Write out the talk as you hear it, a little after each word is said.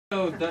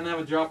doesn't have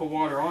a drop of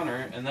water on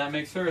her, and that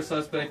makes her a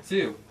suspect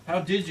too. How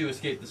did you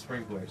escape the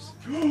sprinklers?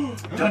 Dun,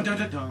 dun,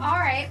 dun, dun.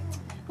 Alright.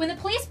 When the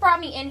police brought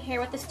me in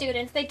here with the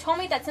students, they told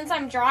me that since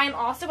I'm dry, I'm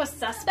also a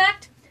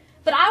suspect.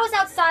 But I was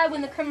outside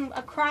when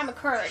a crime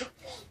occurred.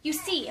 You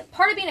see,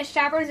 part of being a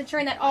chaperone is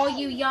ensuring that all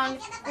you young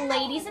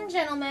ladies and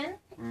gentlemen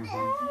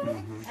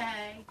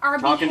are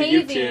Talking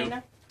behaving.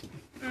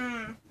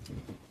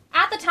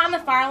 At the time the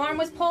fire alarm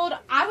was pulled,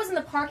 I was in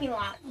the parking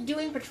lot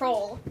doing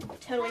patrol.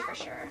 Totally for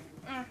sure.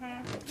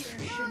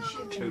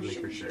 Totally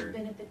for sure.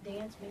 Been at the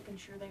dance, making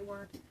sure they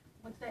weren't.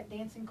 What's that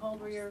dancing called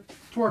where you're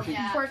Twerking.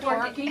 Yeah.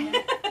 twerking?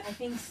 I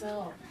think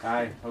so.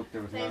 I hope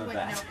there was none of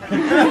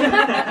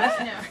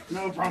that.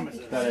 No. No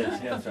promises. That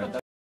is, yes, right.